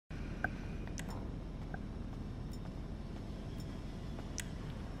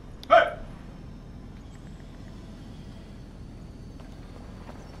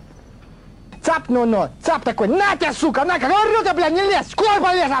Цап, ну, цап такой, на тебя, сука, на, говорю ты, блядь, не лезь, скоро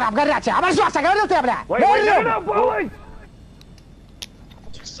полез, араб, горячая, обожжешься, говорю ты, блядь.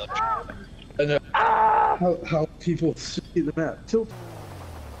 How people see the map. Tilt.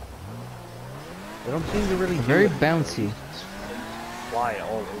 They don't seem to really very bouncy. Fly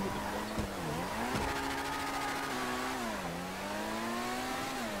all over the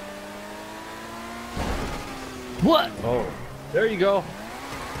place. What? Oh, there you go.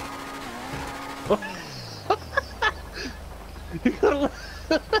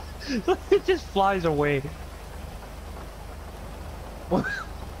 It just flies away.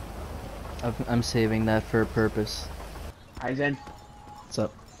 I'm saving that for a purpose. Aizen, What's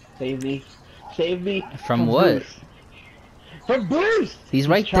up? save me. Save me. From what? Bruce. From Bruce! He's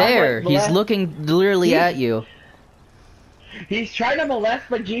right there. He's looking literally at you. He's trying to molest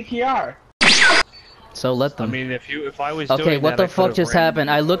my GTR. So let them. I mean, if I was okay, doing what that, the fuck just happened?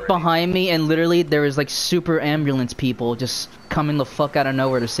 I looked behind me and literally there was like super ambulance people just coming the fuck out of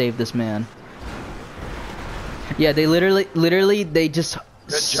nowhere to save this man. Yeah, they literally they just.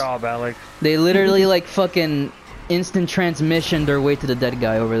 Good job, Alex. They literally like fucking instant transmission their way to the dead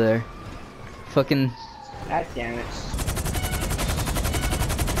guy over there. Fucking. God damn it.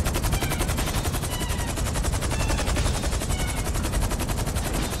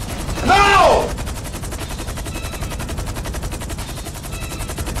 No!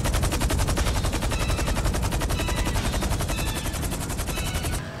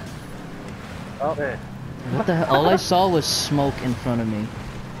 Oh, hey. What the hell? All I saw was smoke in front of me.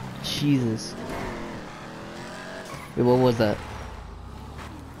 Jesus. Wait, what was that?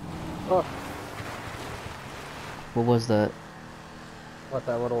 Oh. What was that? What,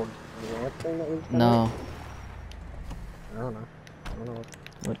 that little lamp thing that was No. I don't know.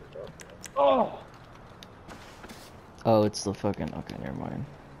 What? Oh! Oh, it's the fucking. Okay, never mind.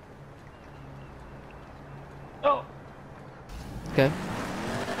 Oh! Okay.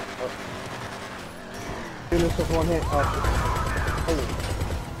 Do this with one hand.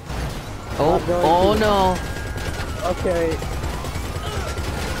 Oh no! Okay.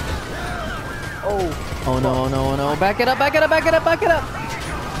 Oh. Oh no, no, no. Back it up, back it up, back it up, back it up!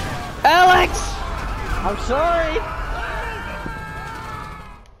 Alex! I'm sorry!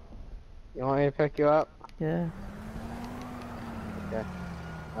 You want me to pick you up? Yeah. Okay.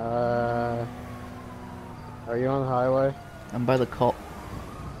 Are you on the highway? I'm by the call.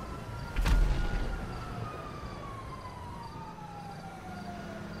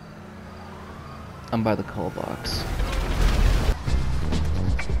 I'm by the call box.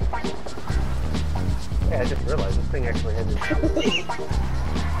 Yeah, I just realized this thing actually had this.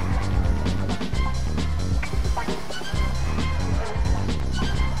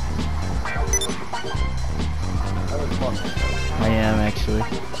 I am actually.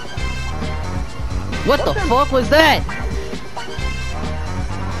 What the fuck was that?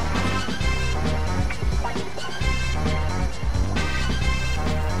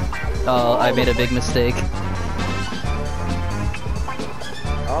 Oh, I made a big mistake.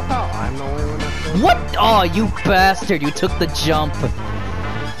 Oh, I'm the only one that's What? Oh, you bastard! You took the jump.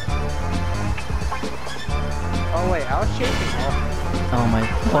 Oh wait, I was chasing off. Oh my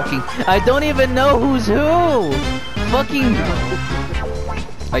fucking! I don't even know who's who. Fucking!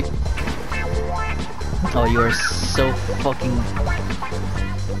 Oh, you are so fucking.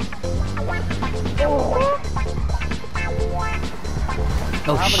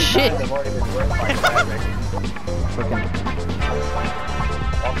 Oh shit! Fucking.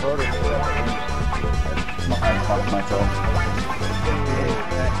 I fucked myself.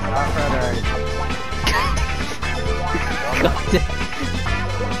 God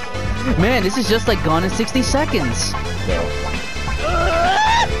damn. Man, this is just like Gone in 60 Seconds. No.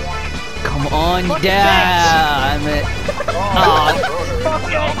 Come on, damn it! Oh.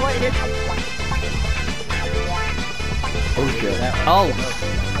 Oh shit. Oh.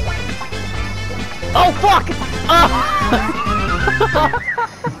 Oh fuck!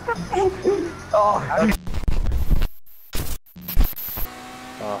 Oh.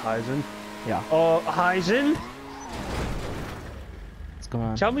 Heisen? Yeah. Heisen? What's going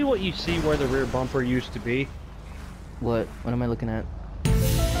on? Tell me what you see where the rear bumper used to be. What? What am I looking at?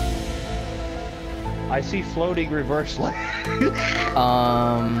 I see floating reverse light.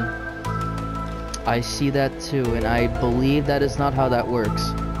 I see that too, and I believe that is not how that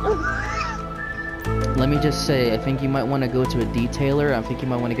works. Let me just say, I think you might want to go to a detailer. I think you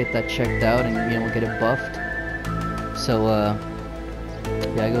might want to get that checked out and, you know, get it buffed. So,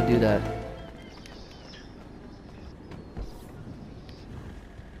 yeah, go do that.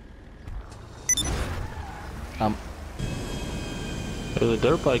 The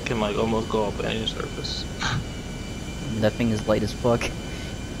dirt bike can like almost go up any surface. That thing is light as fuck.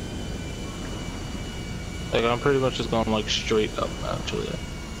 Like I'm pretty much just going like straight up actually.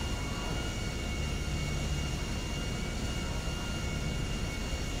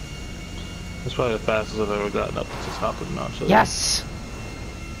 It's probably the fastest I've ever gotten up to the top of the mountain. Yes!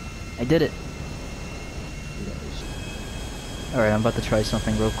 I did it. Alright, I'm about to try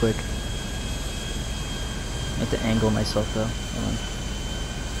something real quick. I have to angle myself though. Hold on.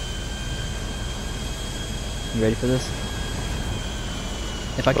 You ready for this?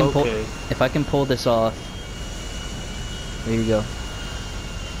 If I can pull this off. There you go.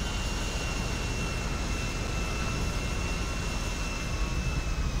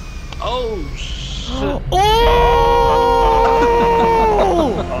 Oh shit! Oh!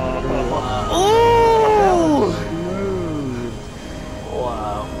 Oh!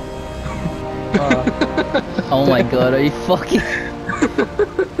 Wow. Oh my god, are you fucking...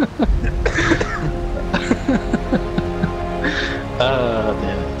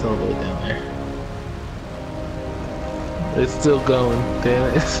 Damn it, it's all the way down there. It's still going,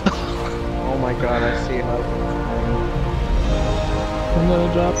 damn it. Oh my god, I see how. I'm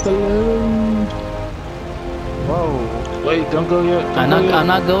gonna drop the load. Whoa. Wait, don't go yet. I'm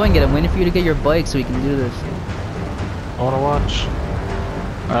not going yet. I'm waiting for you to get your bike so we can do this. I wanna watch.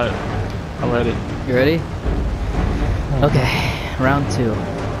 Alright, I'm ready. You ready? Okay, round 2.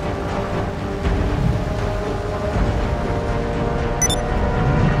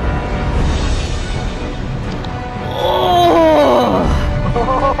 Oh!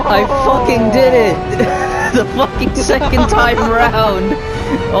 I fucking did it! The fucking second time round!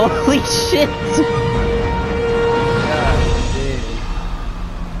 Holy shit!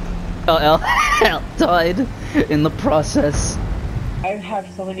 Oh, L died in the process. I have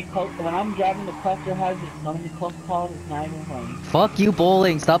so many close. When I'm driving, the cluster has so many close calls. It's not even funny. Fuck you,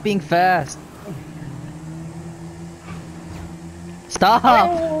 bowling! Stop being fast! Stop!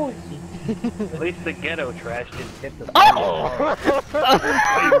 Oh, At least the ghetto trash didn't hit the Oh!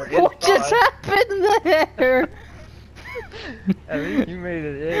 What just happened there? I think you made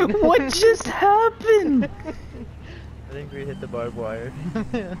it in. What just happened? I think we hit the barbed wire.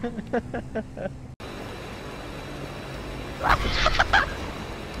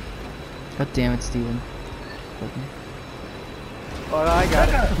 God damn it, Steven. Oh, no, I got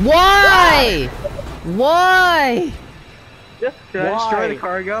it. Why? Why? Did I destroy the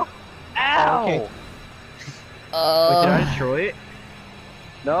cargo? ow! Okay. Wait, did I destroy it?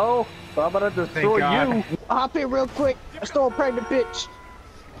 No, so I'm gonna destroy you. Hop in real quick. I stole a pregnant bitch.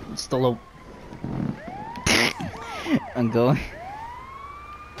 Still a... I'm going.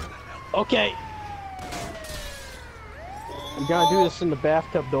 Okay. You gotta do this in the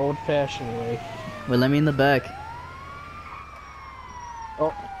bathtub the old-fashioned way. Wait, let me in the back.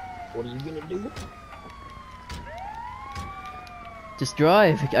 Oh, what are you gonna do? Just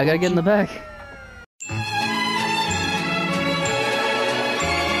drive. I gotta get in the back.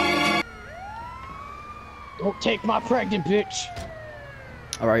 Don't take my pregnant bitch.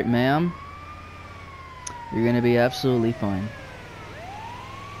 Alright, ma'am. You're gonna be absolutely fine.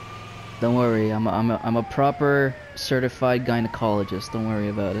 Don't worry, I'm a proper certified gynecologist. Don't worry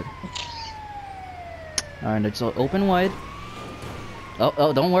about it. Alright, it's open wide.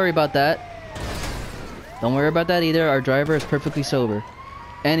 Oh, don't worry about that. Don't worry about that either. Our driver is perfectly sober.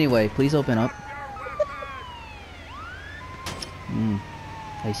 Anyway, please open up.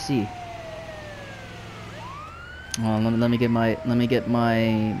 I see. Let me get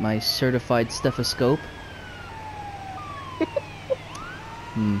my certified stethoscope.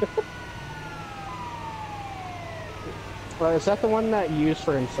 Well, is that the one that you use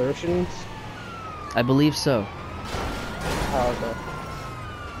for insertions? I believe so. Oh, okay.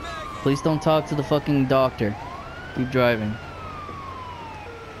 Please don't talk to the fucking doctor. Keep driving.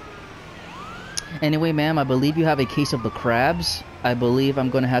 Anyway, ma'am, I believe you have a case of the crabs. I believe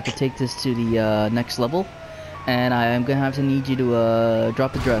I'm gonna have to take this to the next level. And I am gonna have to need you to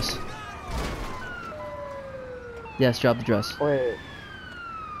drop the dress. Yes, drop the dress. Wait,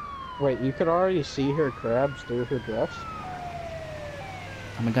 you could already see her crabs through her dress?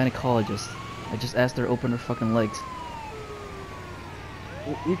 I'm a gynecologist. I just asked her to open her fucking legs.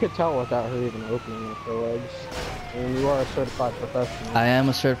 You could tell without her even opening up her legs. I mean, you are a certified professional. I am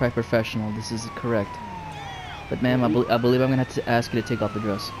a certified professional. This is correct. But ma'am, I believe I'm gonna have to ask you to take off the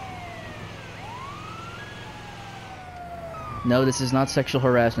dress. No, this is not sexual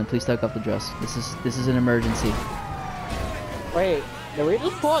harassment. Please take off the dress. This is an emergency. Wait, did we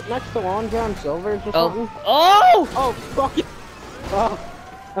just pull up next to Long John Silver's or something? Oh! Oh, fuck it! Oh,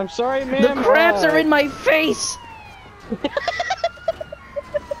 I'm sorry, ma'am. The crabs are in my face!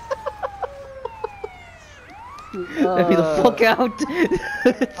 Let me the fuck out.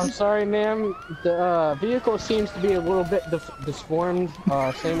 I'm sorry, ma'am. The vehicle seems to be a little bit disformed.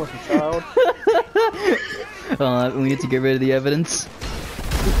 Same with the child. We need to get rid of the evidence.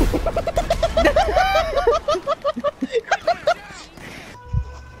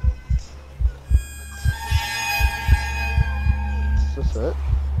 Is this it?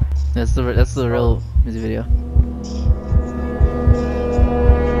 That's the real music video.